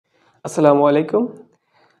আসসালামু আলাইকুম।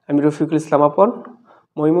 আমি রফিকুল ইসলাম আপন,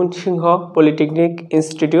 Mymensingh polytechnic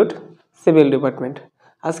institute civil department.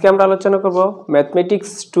 আজকে আমরা আলোচনা করব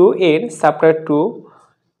ম্যাথমেটিক্স-2 এর চ্যাপ্টার 2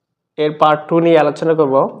 এর পার্ট 2 নিয়ে আলোচনা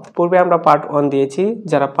করব। পূর্বে আমরা পার্ট 1 দিয়েছি,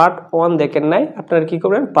 যারা পার্ট 1 দেখেন নাই আপনারা কি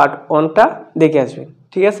করবেন, পার্ট 1টা দেখে আসবেন,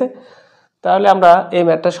 ঠিক আছে? তাহলে আমরা এই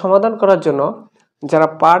ম্যাথটা সমাধান করার জন্য যারা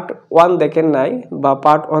পার্ট 1 দেখেন নাই বা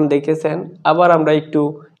পার্ট 1 দেখেছেন, আবার আমরা একটু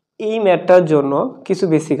এই ম্যাথটার জন্য কিছু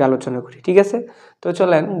বেসিক আলোচনা করি, ঠিক আছে? তো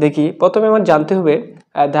চলেন দেখি। প্রথমে আমার জানতে হবে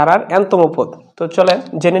ধারার nতম পদ। তো চলেন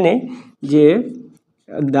জেনে নেই যে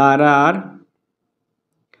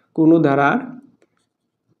কোনো ধারার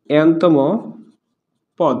nতম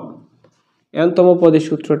পদ, nতম পদের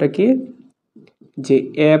সূত্রটা কি? যে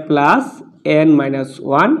a plus n minus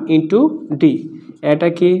 1 into D. এটা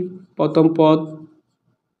কি প্রথম পদ,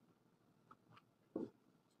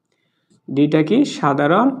 ডিটা কি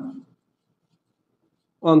সাধারণ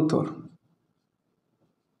অন্তর,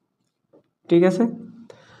 ঠিক আছে?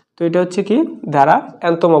 তো এটা হচ্ছে কি ধারার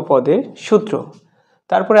nতম পদের সূত্র।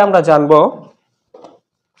 তারপরে আমরা জানব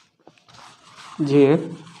যে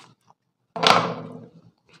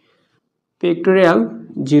ফ্যাক্টোরিয়াল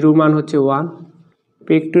 0 মান হচ্ছে 1,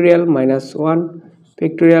 factorial minus 1,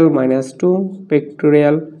 factorial minus 2,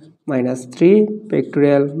 factorial minus 3,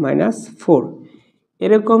 factorial minus 4।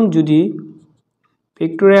 এরকম যদি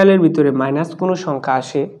ফ্যাক্টোরিয়ালের ভিতরে মাইনাস কোনো সংখ্যা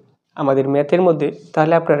আসে আমাদের ম্যাথের মধ্যে,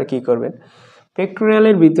 তাহলে আপনারা কি করবেন?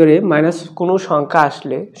 ফ্যাক্টোরিয়ালের ভিতরে মাইনাস কোনো সংখ্যা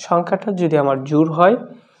আসলে সংখ্যাটা যদি আমার জোড় হয়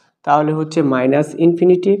তাহলে হচ্ছে মাইনাস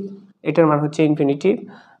ইনফিনিটিভ, এটার মান হচ্ছে ইনফিনিটিভ।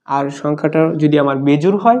 আর সংখ্যাটা যদি আমার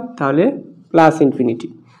বেজোড় হয় তাহলে প্লাস ইনফিনিটিভ।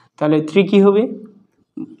 তাহলে 3 কি হবে?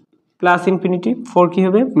 Plus infinitive. 4 কি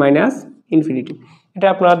হবে? Minus infinitive. এটা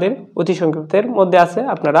আপনাদের অতি সংক্ষিপ্তের মধ্যে আছে,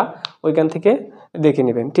 আপনারা ওইখান থেকে দেখে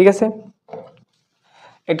নেবেন, ঠিক আছে?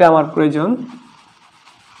 এটা আমার প্রয়োজন।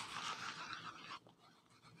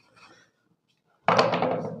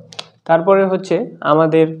 তারপরে হচ্ছে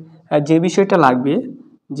আমাদের যে বিষয়টা লাগবে,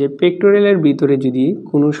 যে ফ্যাক্টোরিয়ালের ভিতরে যদি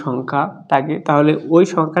কোনো সংখ্যা থাকে তাহলে ওই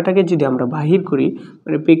সংখ্যাটাকে যদি আমরা বাহির করি,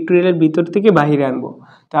 মানে ফ্যাক্টোরিয়ালের ভিতর থেকে বাহিরে আনবো,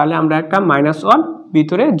 তাহলে আমরা একটা -1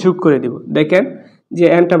 ভিতরে যোগ করে দেব। দেখেন যে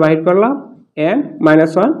nটা বাহির করলাম, n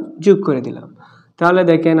 -1 যোগ করে দিলাম। তাহলে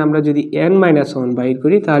দেখেন আমরা যদি n-1 বাহির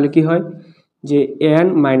করি তাহলে কি হয়, যে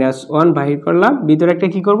n-1 বাহির করলাম, ভিতরে একটা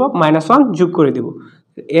কি করব, -1 যোগ করে দেব।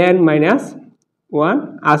 n-1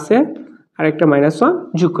 আছে আর একটা -1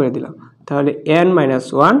 যোগ করে দিলাম, তাহলে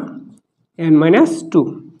n-1 n-2।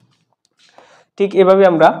 ঠিক এভাবে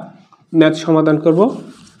আমরা ম্যাথ সমাধান করব।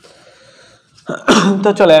 তো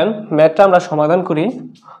চলেন ম্যাথটা আমরা সমাধান করি।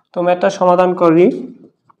 তো ম্যাথটা সমাধান করি।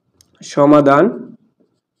 সমাধান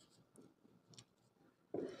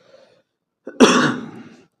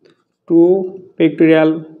 2 factorial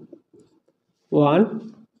 1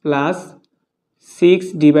 plus 6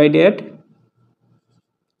 divided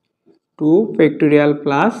 2 factorial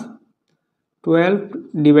plus 12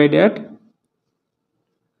 divided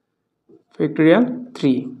factorial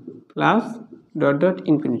 3 plus dot dot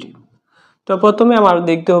infinity. তো প্রথমে আমার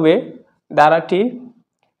দেখতে হবে ধারাটি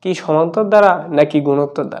কি সমান্তর দ্বারা নাকি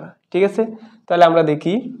গুণোত্তর দ্বারা, ঠিক আছে? তাহলে আমরা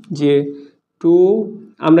দেখি যে 2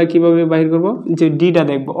 আমরা কিভাবে বাহির করব, যে ডিটা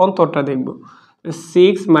দেখব, অন্তরটা দেখব।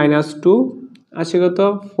 6 - 2 আসে কত?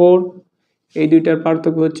 4। এই দুইটার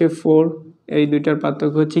পার্থক্য হচ্ছে 4, এই দুইটার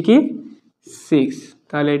পার্থক্য হচ্ছে কি 6।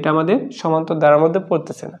 তাহলে এটা আমাদের সমান্তর ধারার মধ্যে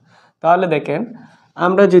পড়তেছে না। তাহলে দেখেন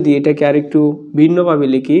আমরা যদি এটাকে আরেকটু ভিন্নভাবে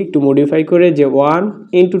লিখি, একটু মডিফাই করে, যে 1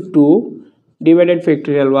 × 2 divided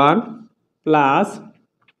factorial 1 plus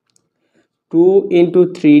 2 ×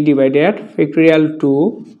 3 divided factorial 2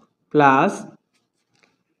 plus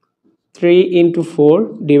 3 × 4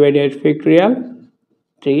 divided factorial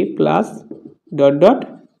 3 plus dot dot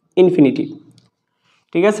infinity,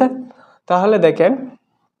 ঠিক আছে? তাহলে দেখেন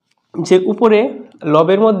যে উপরে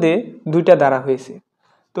লবের মধ্যে দুইটা ধারা হয়েছে,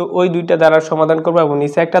 তো ওই দুইটা ধারার সমাধান করবো এবং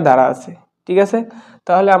নিচে একটা ধারা আছে, ঠিক আছে?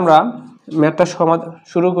 তাহলে আমরা ম্যাথটা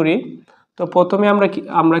শুরু করি। তো প্রথমে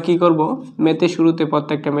আমরা কি করব, ম্যাথের শুরুতে,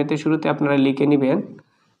 প্রত্যেকটা ম্যাথের শুরুতে আপনারা লিখে নেবেন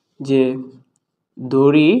যে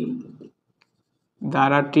ধরি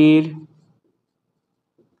ধারাটির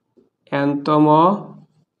nতম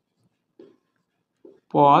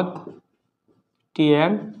পদ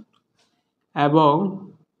tn এবং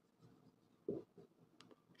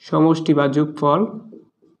সমষ্টি বা যোগফল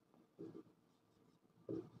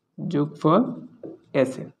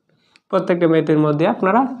sn। প্রত্যেকটা ম্যাথের মধ্যে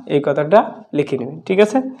আপনারা এই কথাটা লিখে নেবেন, ঠিক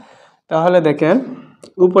আছে? তাহলে দেখেন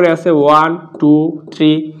উপরে আছে 1 2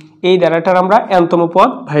 3, এই ধারাটার আমরা nতম পদ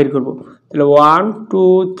বাহির করব। তাহলে 1 2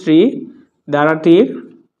 3 ধারাটির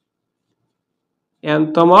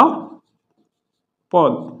nতম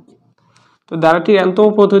পদ তো ধারাটির nতম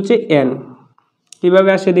পদ হচ্ছে n। কিভাবে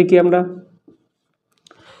আসে দেখি আমরা,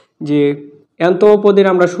 যে nতম পদের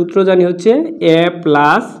আমরা সূত্র জানি হচ্ছে a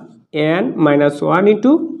plus n minus 1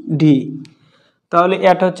 into D. তাহলে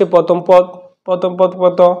এটা হচ্ছে প্রথম পদ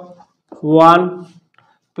কত 1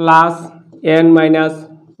 প্লাস n মাইনাস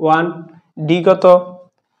 1, ডি কত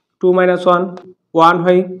 2 মাইনাস 1, 1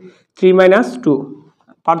 হয় 3 মাইনাস 2,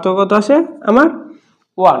 পার্থক্য কত আসে আমার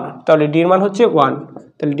 1। তাহলে ডির মান হচ্ছে 1,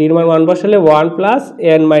 তাহলে ডির মান 1 বসালে 1 plus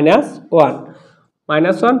n minus 1,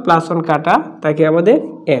 minus 1 plus 1 কাটা তাকে আমাদের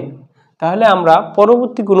n। তাহলে আমরা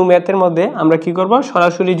পরবর্তী কোনো ম্যাথের মধ্যে আমরা কি করব,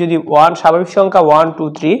 সরাসরি যদি 1 স্বাভাবিক সংখ্যা 1 2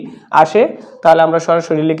 3 আসে তাহলে আমরা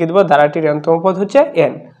সরাসরি লিখে দেব ধারাটির nতম পদ হচ্ছে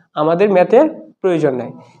n। আমাদের ম্যাথের প্রয়োজন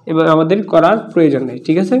নাই এবং আমাদের করার প্রয়োজন নেই,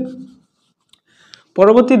 ঠিক আছে।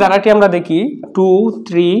 পরবর্তী ধারাটি আমরা দেখি 2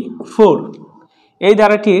 3 4। এই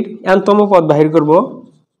ধারাটির nতম পদ বাহির করব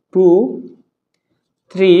 2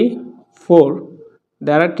 3 4।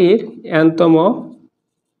 ধারাটির nতম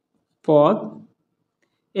পদ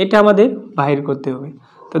এটা আমাদের বাহির করতে হবে।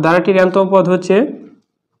 তো ধারাটির nতম পদ হচ্ছে,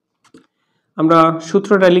 আমরা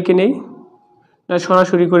সূত্রটা লিখে নেই না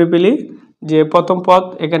সরাসরি করে পেলি, যে প্রথম পদ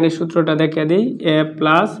এখানে সূত্রটা দেখে দিই a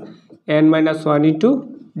plus n minus 1 into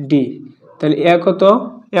D. তাহলে এ কত,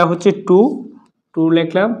 এ হচ্ছে 2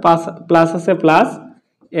 লিখলাম, প্লাস আছে প্লাস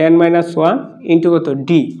n মাইনাস 1 ইন্টু কত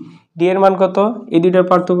ডি। ডি এর মান কত, এই দুইটার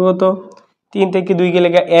পার্থক্য কত, 3 থেকে 2 গেলে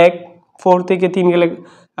 1, 4 থেকে 3 গেলে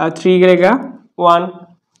 3 গেলে 1,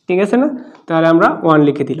 ঠিক আছে না। তাহলে আমরা 1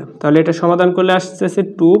 লিখে দিলাম। তাহলে এটা সমাধান করলে আসতেছে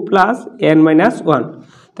 2 প্লাস n মাইনাস 1।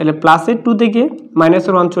 তাহলে প্লাসের 2 থেকে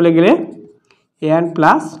মাইনাসের 1 চলে গেলে n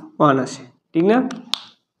প্লাস 1 আসে, ঠিক না।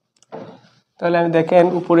 তাহলে আমি দেখেন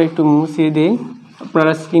উপরে একটু মুছিয়ে দিই,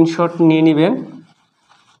 আপনারা স্ক্রিনশট নিয়ে নেবেন।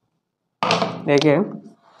 দেখেন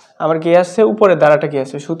আমার কি আসছে, উপরে ধারাটা কি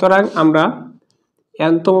আছে। সুতরাং আমরা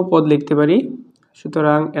nতম পদ লিখতে পারি।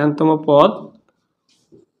 সুতরাং nতম পদ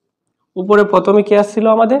উপরে প্রথমে কি আসছিল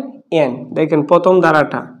আমাদের n। দেখেন প্রথম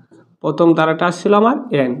ধারাটা আসছিল আমার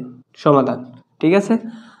n, সমাধান, ঠিক আছে।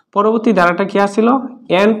 পরবর্তী ধারাটা কি আসছিল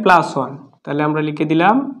n প্লাস 1, তাহলে আমরা লিখে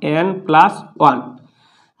দিলাম n প্লাস 1।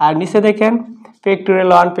 আর নিচে দেখেন ফ্যাক্টোরিয়াল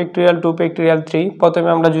 1 ফ্যাক্টোরিয়াল 2 ফ্যাক্টোরিয়াল 3। প্রথমে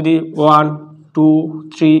আমরা যদি 1 2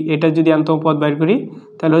 3 এটা যদি nতম পদ বের করি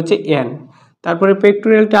তাহলে হচ্ছে n, তারপরে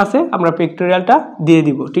ফ্যাক্টোরিয়ালটা আছে আমরা ফ্যাক্টোরিয়ালটা দিয়ে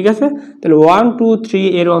দিব, ঠিক আছে। তাহলে 1 2 3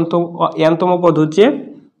 এর nতম পদ হচ্ছে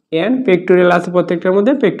n, ফ্যাক্টোরিয়াল আছে প্রত্যেকটার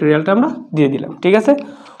মধ্যে, ফ্যাক্টোরিয়ালটা আমরা দিয়ে দিলাম, ঠিক আছে।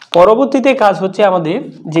 পরবর্তীতে কাজ হচ্ছে আমাদের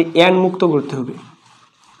যে n মুক্ত করতে হবে।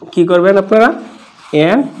 কি করবেন আপনারা,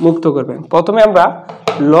 n মুক্ত করবেন। প্রথমে আমরা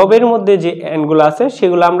লবের মধ্যে যে n গুলো আছে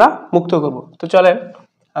সেগুলো আমরা মুক্ত করব। তো চলেন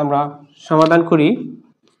আমরা সমাধান করি।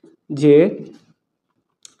 যে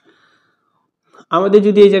আমাদের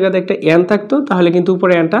যদি এই জায়গাতে একটা n থাকতো তাহলে কিন্তু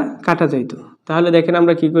উপরে nটা কাটা যাইতো। তাহলে দেখেন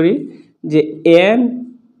আমরা কি করি, যে n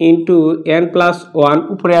ইন্টু n প্লাস 1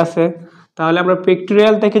 উপরে আছে, তাহলে আমরা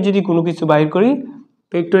ফ্যাক্টোরিয়াল থেকে যদি কোনো কিছু বাইর করি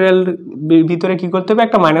ফ্যাক্টোরিয়াল ভিতরে কি করতে হবে,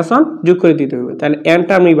 একটা মাইনাস 1 যোগ করে দিতে হবে। তাহলে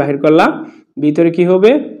nটা আমি বাহির করলাম, ভিতরে কি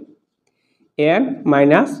হবে n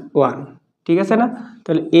মাইনাস 1, ঠিক আছে না।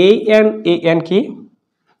 তাহলে এই n কি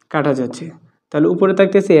কাটা যাচ্ছে, তাহলে উপরে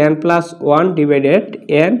থাকতেছে n plus 1 divided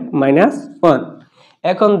n minus 1।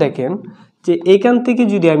 এখন দেখেন যে এইখান থেকে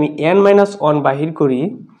যদি আমি n মাইনাস 1 বাহির করি,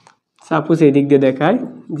 সাপোজ এই দিক দিয়ে দেখায়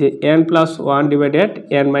যে n plus 1 divided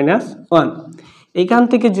n minus 1, এইখান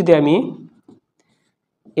থেকে যদি আমি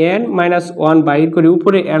n মাইনাস 1 বাহির করি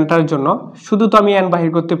উপরে nটার জন্য, শুধু তো আমি n বাহির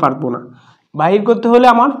করতে পারবো না, বাহির করতে হলে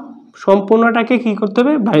আমার সম্পূর্ণটাকে কি করতে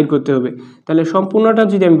হবে, বাহির করতে হবে। তাহলে সম্পূর্ণটা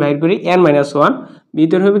যদি আমি বাহির করি n মাইনাস 1,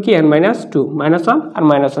 ভিতরে হবে কি n মাইনাস 2, মাইনাস 1 আর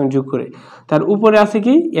মাইনাস 1 যোগ করে, তার উপরে আছে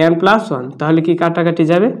কি n প্লাস 1, তাহলে কি কাটাকাটি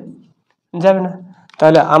যাবে, যাবে না।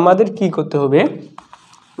 তাহলে আমাদের কি করতে হবে,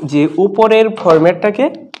 যে উপরের ফরম্যাটটাকে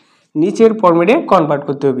নিচের ফরম্যাটে কনভার্ট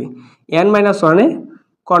করতে হবে, n মাইনাস 1 এ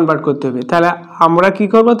কনভার্ট করতে হবে। তাহলে আমরা কি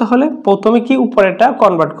করব, তাহলে প্রথমে কি উপরেরটা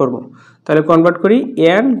কনভার্ট করব। তাহলে কনভার্ট করি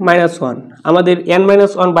n মাইনাস 1, আমাদের n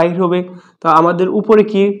মাইনাস 1 বাহির হবে, তো আমাদের উপরে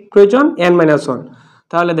কি প্রয়োজন n মাইনাস 1।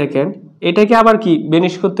 তাহলে দেখেন এটাকে আবার কি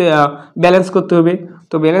ব্যালেন্স করতে হবে।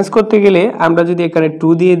 তো ব্যালেন্স করতে গেলে আমরা যদি এখানে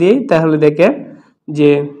 2 দিয়ে দিই তাহলে দেখেন যে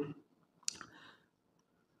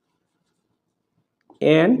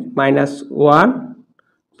n মাইনাস 1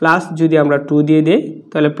 প্লাস যদি আমরা 2 দিয়ে দিই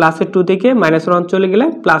তাহলে প্লাসের 2 থেকে মাইনাসের 1 চলে গেলে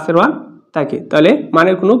প্লাসের 1 থাকে, তাহলে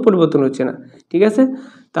মানের কোনো পরিবর্তন হচ্ছে না, ঠিক আছে।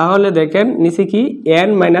 তাহলে দেখেন নিচে কি n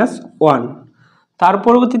মাইনাস 1। তার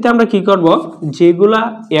পরবর্তীতে আমরা কি করব, যেগুলা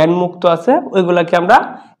n মুক্ত আছে ওইগুলাকে আমরা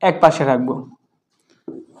এক পাশে রাখবো।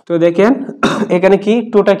 তো দেখেন এখানে কি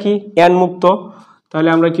টুটা কি n মুক্ত, তাহলে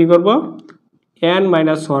আমরা কি করব n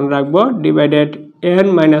মাইনাস 1 রাখবো divided n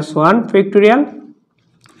minus 1 factorial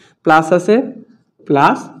plus আছে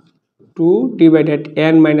plus 2 divided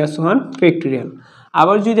n minus 1 factorial.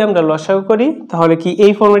 আবার যদি আমরা লসাগু করি তাহলে কি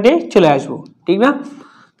এই ফর্মেটে চলে আসবো, ঠিক না?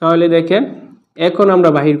 তাহলে দেখেন এখন আমরা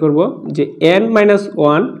বাহির করব যে n মাইনাস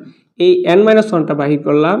 1, এই n মাইনাস 1টা বাহির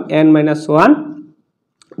করলাম, n মাইনাস 1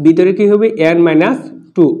 ভিতরে কি হবে n মাইনাস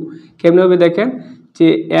 2। কেমনে হবে দেখেন যে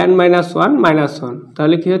n মাইনাস 1 মাইনাস 1,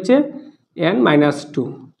 তাহলে কি হচ্ছে n মাইনাস 2,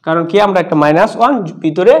 কারণ কি আমরা একটা মাইনাস 1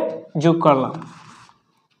 ভিতরে যোগ করলাম।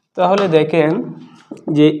 তাহলে দেখেন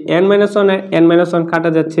যে n মাইনাস 1 n মাইনাস 1 কাটা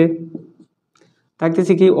যাচ্ছে,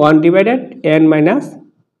 থাকতেছে কি 1 ডিভাইডেড n মাইনাস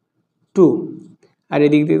 2, আর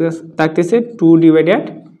এদিক থেকে থাকতেছে 2 ডিভাইডেড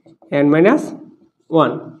n মাইনাস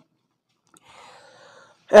 1।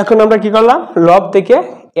 এখন আমরা কি করলাম, লব থেকে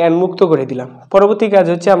n মুক্ত করে দিলাম। পরবর্তী কাজ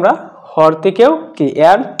হচ্ছে আমরা হর থেকেও কি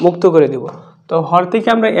n মুক্ত করে দেব। তো হর থেকে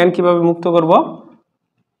আমরা n কিভাবে মুক্ত করব,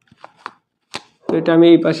 তো এটা আমি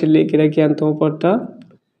এই পাশে লিখে রাখি nতম পদটা,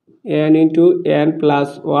 n into n plus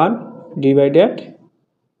 1 divided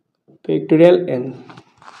factorial n।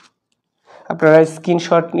 আপনারা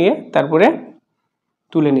স্ক্রিনশট নিয়ে তারপরে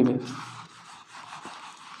তুলে নেবেন।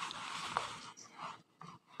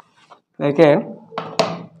 দেখেন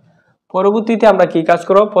পরবর্তীতে আমরা কি কাজ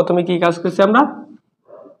করব, প্রথমে কি কাজ করছি আমরা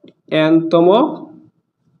nতম,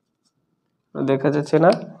 দেখা যাচ্ছে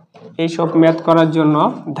না, এই সব ম্যাথ করার জন্য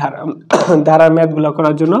ধারার ম্যাথগুলো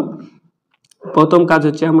করার জন্য প্রথম কাজ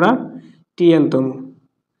হচ্ছে আমরা tnতম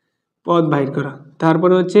পদ বাহির করা।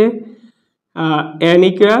 তারপরে হচ্ছে n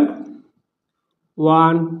ইকুয়াল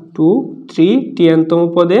 1 2 3 tnতম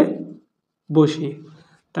পদে বসিয়ে,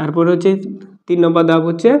 তারপরে হচ্ছে 3 নম্বর ধাপ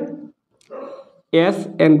হচ্ছে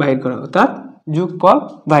Sn বাহির করা, অর্থাৎ যোগফল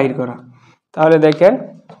বাহির করা। তাহলে দেখেন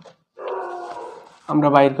আমরা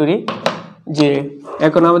বাহির করি যে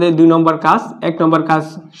এখন আমাদের 2 নম্বর কাজ, 1 নম্বর কাজ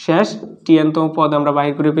শেষ, tnতম পদ আমরা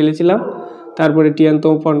বাহির করে ফেলেছিলাম। তারপরে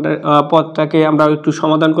tnতম পদটাকে আমরা একটু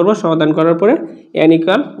সমাধান করব, সমাধান করার পরে n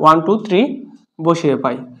ইকুয়াল 1 2 3 বসিয়ে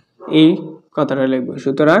পাই, এই কথাটা লিখব।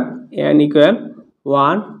 সুতরাং n ইকুয়াল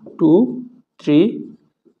 1 2 3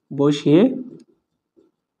 বসিয়ে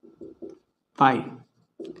পাই,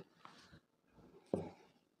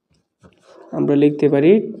 আমরা লিখতে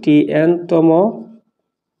পারি tnতম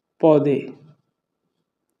পদে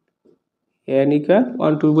n ইকুয়াল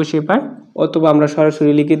 1 2 বসিয়ে পাই, অথবা আমরা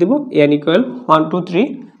সরাসরি লিখে দেব n ইকুয়াল 1 2 3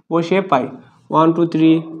 বসিয়ে পাই, 1 2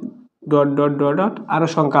 3 ডট ডট ডট ডট আরো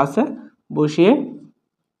সংখ্যা আছে বসিয়ে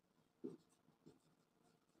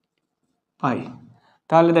পাই।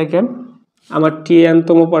 তাহলে দেখেন আমার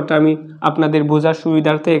tnতম পদটা আমি আপনাদের বোঝার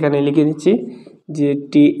সুবিধার্থে এখানে লিখে নিচ্ছি যে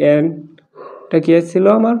tnটা কি ছিল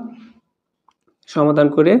আমার সমাধান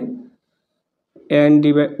করে n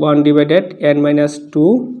 1 divided n minus 2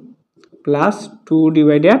 plus 2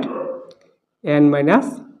 divided n minus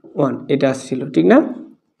 1, এটা আসছিল, ঠিক না?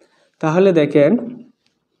 তাহলে দেখেন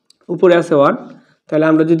উপরে আছে 1, তাহলে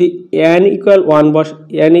আমরা যদি n ইকুয়াল 1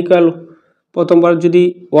 n ইকুয়াল প্রথমবার যদি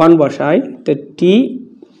 1 বসাই, তো t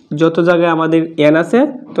যত জায়গায় আমাদের n আছে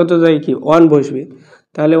তত জায়গায় কি 1 বসবে,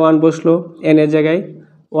 তাহলে 1 বসলো n এর জায়গায়,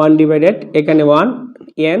 1 ডিভাইডেড এখানে 1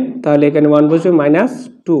 n, তাহলে এখানে 1 বসবে মাইনাস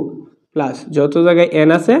 2 প্লাস যত জায়গায় n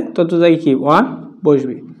আছে তত জায়গায় কি 1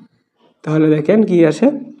 বসবে। তাহলে দেখেন কি আসে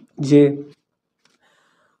যে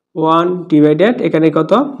 1 ডিভাইডেড এখানে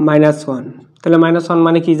কত মাইনাস 1, তাহলে মাইনাস 1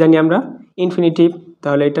 মানে কি জানি আমরা ইনফিনিটিভ,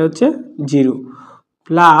 তাহলে এটা হচ্ছে 0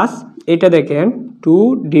 প্লাস এটা দেখেন 2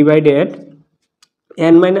 ডিভাইডেড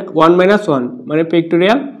n মাইনাস 1 মাইনাস 1 মানে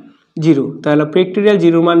ফ্যাক্টোরিয়াল 0, তাহলে ফ্যাক্টোরিয়াল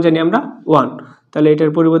 0 মান জানি আমরা 1, তাহলে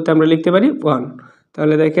এটার পরিবর্তে আমরা লিখতে পারি 1।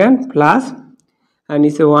 তাহলে দেখেন প্লাস আর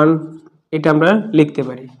নিচে 1, এটা আমরা লিখতে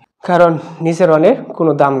পারি কারণ নিচের 1 এর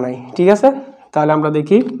কোনো দাম নাই, ঠিক আছে? তাহলে আমরা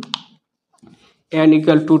দেখি n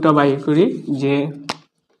ইকুয়াল 2টা বাহির করি যে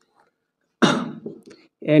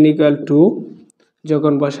n ইকুয়াল 2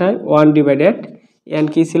 যখন বসাই 1 ডিভাইডেড n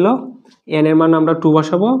কি ছিল, n এর মান আমরা 2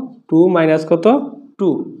 বসাবো, 2 মাইনাস কত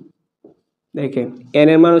 2, দেখেন n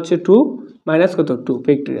এর মান হচ্ছে 2 মাইনাস কত 2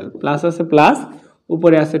 ফ্যাক্টোরিয়াল, প্লাস আছে প্লাস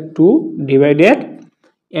উপরে আছে 2 ডিভাইডেড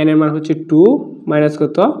n এর মান হচ্ছে 2 মাইনাস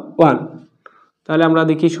কত 1। তাহলে আমরা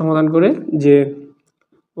দেখি সমাধান করে যে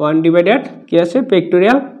 1 ডিভাইডেড কি আছে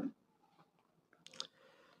ফ্যাক্টোরিয়াল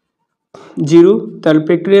 0, তাহলে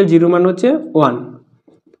ফ্যাক্টোরিয়াল 0 মান হচ্ছে 1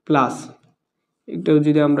 প্লাস একটু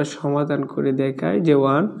যদি আমরা সমাধান করে দেখাই যে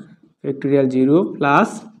 1 ফ্যাক্টোরিয়াল 0 প্লাস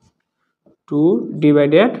 2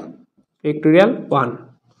 ডিভাইডেড ফ্যাক্টোরিয়াল 1,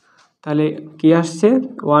 তাহলে কি আসছে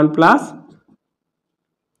 1 প্লাস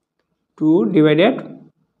 2 ডিভাইডেড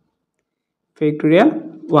ফ্যাক্টোরিয়াল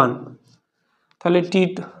 1। তাহলে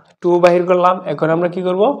t2 বাহির করলাম, এখন আমরা কি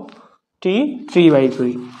করব t3 বাহির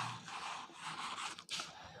করি।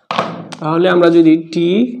 তাহলে আমরা যদি t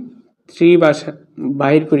 3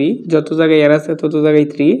 বাহির করি, যত জায়গায় এর আছে তত জায়গায়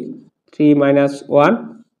 3 minus 1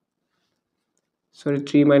 সরি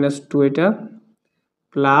 3 minus 2 এটা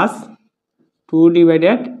প্লাস 2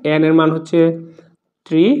 ডিভাইডেড n এর মান হচ্ছে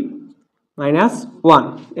 3 minus 1।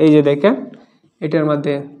 এই যে দেখেন এটার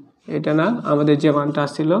মধ্যে এটা না, আমাদের যে মানটা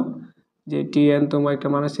আসছিল যে tn তম একটা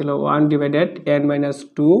মান ছিল 1 divided n minus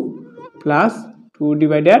 2 plus 2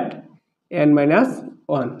 divided n minus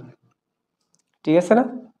 1, ঠিক আছে না?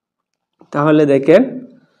 তাহলে দেখেন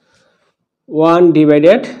 1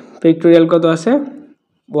 ডিভাইডেড ফ্যাক্টোরিয়াল কত আছে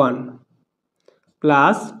 1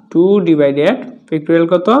 প্লাস 2 ডিভাইডেড ফ্যাক্টোরিয়াল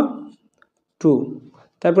কত 2।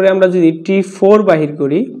 তারপরে আমরা যদি t4 বাহির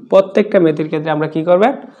করি, প্রত্যেকটা ম্যাথের ক্ষেত্রে আমরা কি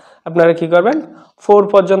করবেন, আপনারা কি করবেন 4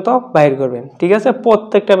 পর্যন্ত বাহির করবেন, ঠিক আছে?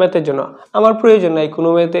 প্রত্যেকটা ম্যাথের জন্য আমার প্রয়োজন নাই কোনো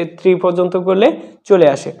ম্যাথে 3 পর্যন্ত করলে চলে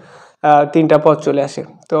আসে, 3টা পদ চলে আসে।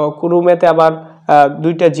 তো কোনো ম্যাথে আবার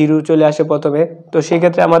 2টা জিরো চলে আসে প্রথমে, তো সেই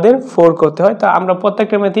ক্ষেত্রে আমাদের 4 করতে হয়। তো আমরা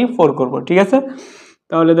প্রত্যেকটা ম্যাথেই 4 করব, ঠিক আছে?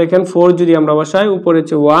 তাহলে দেখেন 4 যদি আমরা বসাই, উপরে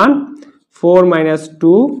হচ্ছে 1 4 minus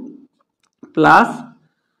 2 প্লাস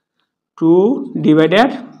 2 ডিভাইডেড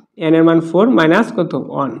n এর মান 4 মাইনাস কত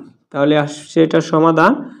 1, তাহলে আসছে এটা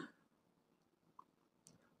সমাধান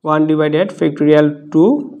 1 ডিভাইডেড ফ্যাক্টোরিয়াল 2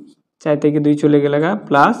 4 থেকে 2 চলে গেল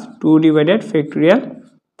প্লাস 2 ডিভাইডেড ফ্যাক্টোরিয়াল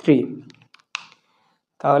 3।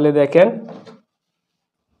 তাহলে দেখেন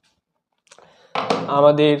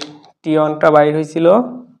আমাদের t1টা বাইর হয়েছিল,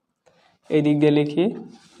 এই দিক দিয়ে লিখি,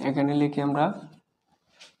 এখানে লিখি আমরা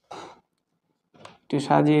একটু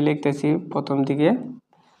সাজিয়ে লিখতেছি প্রথম দিকে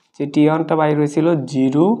যে t1টা বাইর হয়েছিল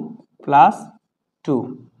 0 প্লাস 2,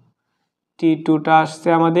 t2টা আসছে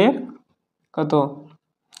আমাদের কত,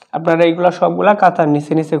 আপনারা এইগুলা সবগুলা কাতার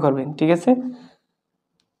নিচে নিচে করবেন, ঠিক আছে?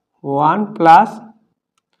 1 প্লাস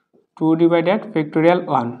 2 ডিভাইডেড ফ্যাক্টোরিয়াল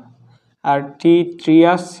 1, আর t3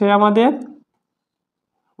 আসছে আমাদের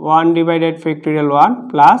 1 divided factorial 1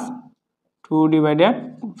 plus 2 divided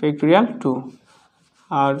factorial 2,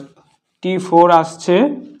 আর t4 আসছে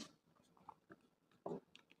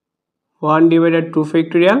 1 divided 2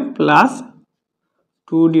 factorial plus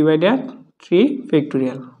 2 divided 3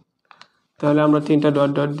 factorial. তাহলে আমরা 3টা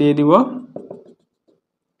ডট ডট দিয়ে দিব।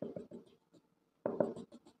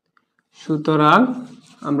 সুতরাং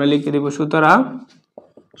আমরা লিখে দেব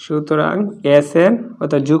সুতরাং sn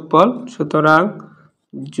অর্থাৎ যোগফল, সুতরাং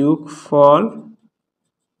যোগফল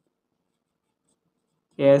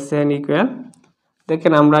sn ইকুয়াল,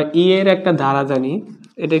 দেখেন আমরা e এর একটা ধারা জানি,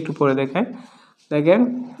 এটা একটু পরে দেখাই। দেখেন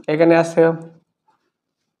এখানে আছে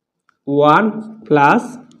 1 প্লাস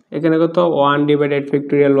এখানে কত 1 ডিভাইডেড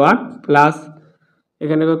ফ্যাক্টোরিয়াল 1 প্লাস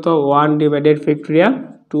এখানে কত 1 divided factorial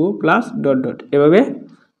 2 plus dot dot এভাবে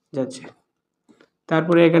যাচ্ছে।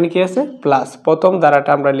 তারপরে এখানে কি আছে প্লাস, প্রথম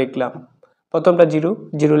ধারাটা আমরা লিখলাম, প্রথমটা 0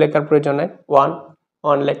 0 লেখার প্রয়োজন নাই, 1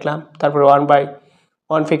 1 লিখলাম, তারপরে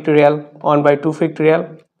 1/1 factorial 1/2 factorial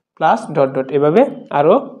plus dot dot এভাবে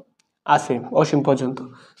আরো আছে অসীম পর্যন্ত।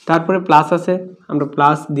 তারপরে প্লাস আছে, আমরা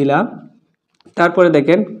প্লাস দিলাম। তারপরে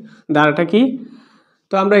দেখেন ধারাটা কি,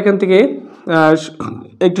 তো আমরা এখান থেকে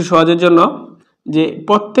একটু সহজের জন্য যে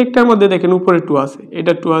প্রত্যেকটার মধ্যে দেখেন উপরে 2 আছে,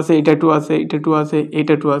 এটা 2 আছে, এটা 2 আছে, এটা 2 আছে,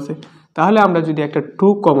 এটা 2 আছে, তাহলে আমরা যদি একটা 2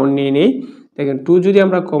 কমন নিয়ে নেই, দেখেন 2 যদি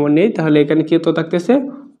আমরা কমন নেই তাহলে এখানে কত থাকতেছে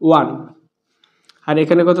 1, আর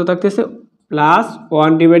এখানে কত থাকতেছে প্লাস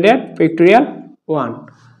 1 ডিভাইডেড ফ্যাক্টোরিয়াল 1,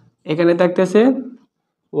 এখানে থাকতেছে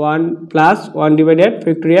 1 প্লাস 1 ডিভাইডেড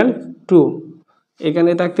ফ্যাক্টোরিয়াল 2,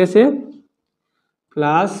 এখানে থাকতেছে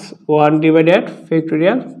plus 1 divided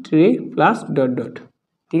factorial 3 plus dot dot,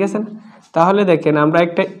 ঠিক আছে? তাহলে দেখেন আমরা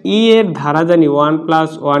একটা e এর ধারা জানি 1 plus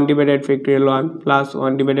 1 divided factorial 1 plus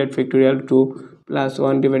 1 divided factorial 2 plus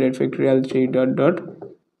 1 divided factorial 3 dot dot,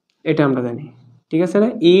 এটা আমরা জানি, ঠিক আছে না?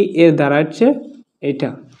 e এর ধারা হচ্ছে এটা।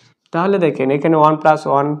 তাহলে দেখেন এখানে 1 plus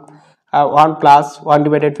 1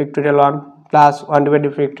 divided factorial 1 plus 1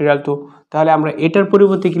 divided factorial 2, তাহলে আমরা এটার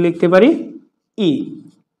পরিবর্তে কি লিখতে পারি e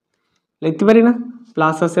লিখতে পারি না,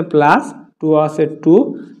 প্লাস আছে প্লাস 2 আছে 2,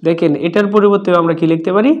 দেখেন এটার পরিবর্তে আমরা কি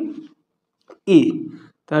লিখতে পারি e,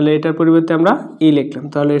 তাহলে এটার পরিবর্তে আমরা e লিখলাম।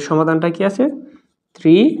 তাহলে এর সমাধানটা কি আছে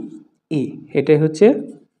 3e, এটাই হচ্ছে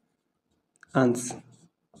আনসার।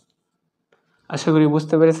 আশা করি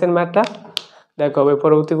বুঝতে পেরেছেন ম্যাথটা। দেখা হবে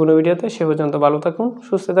পরবর্তী কোনো ভিডিওতে, সে পর্যন্ত ভালো থাকুন,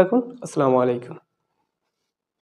 সুস্থ থাকুন, আসসালামু আলাইকুম।